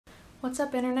What's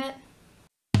up, internet?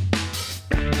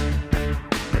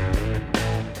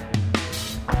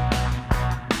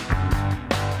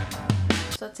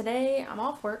 So today I'm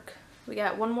off work. We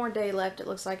got one more day left, it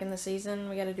looks like, in the season.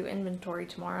 We gotta do inventory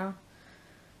tomorrow,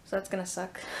 so that's gonna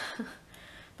suck.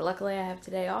 But luckily I have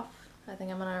today off. I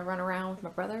think I'm gonna run around with my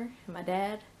brother and my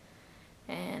dad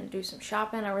and do some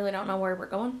shopping. I really don't know where we're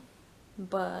going,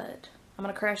 but I'm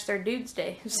gonna crash their dude's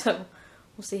day, so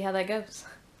we'll see how that goes.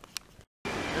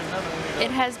 It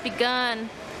has begun.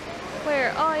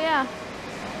 Where? Oh yeah.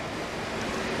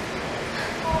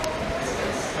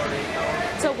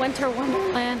 It's a winter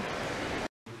wonderland.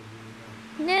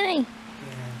 Nanny,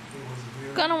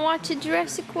 gonna watch a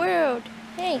Jurassic World.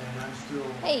 Hey,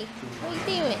 hey, what are you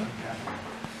doing?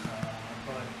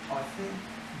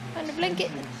 On the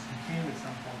blanket.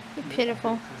 You're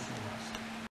pitiful.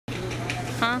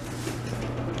 Huh?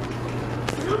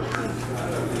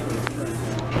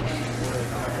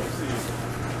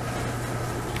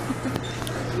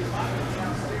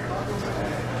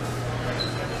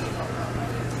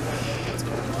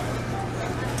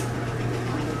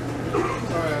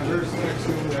 There's next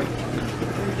to it. I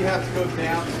think you have to go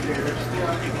downstairs.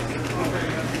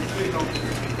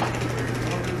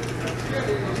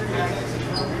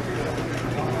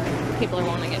 People are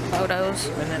wanting to get photos.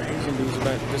 And that Asian dude's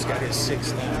about just got his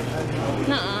 6th down.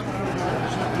 Nuh-uh.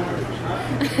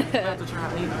 About to try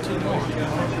to eat 2 more.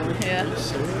 Yeah.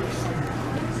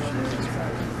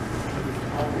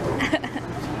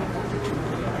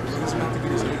 He's about to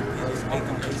get his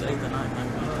 8th or 9th.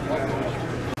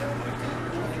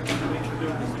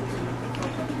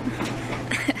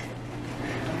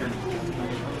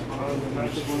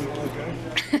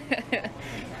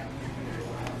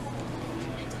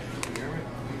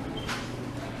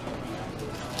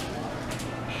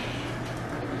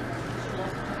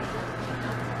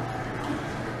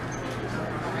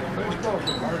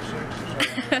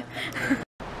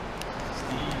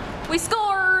 We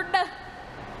scored!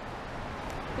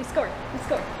 We scored. We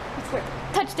scored. We scored.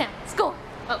 Touchdown. Score.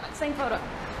 Oh, same photo.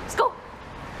 Score.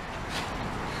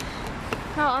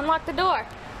 Oh, unlock the door.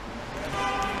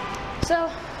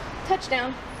 So,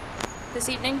 touchdown this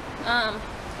evening.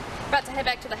 About to head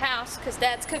back to the house because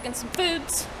Dad's cooking some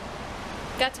foods.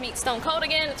 Got to meet Stone Cold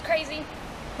again. It's crazy.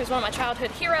 He was one of my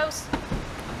childhood heroes.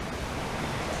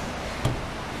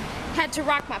 Had to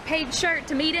rock my Paige shirt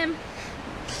to meet him.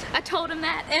 I told him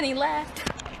that and he laughed.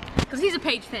 Because he's a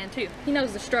Paige fan too. He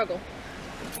knows the struggle.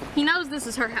 He knows this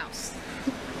is her house.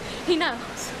 He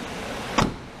knows.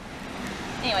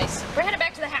 Anyways, we're headed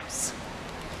back to the house.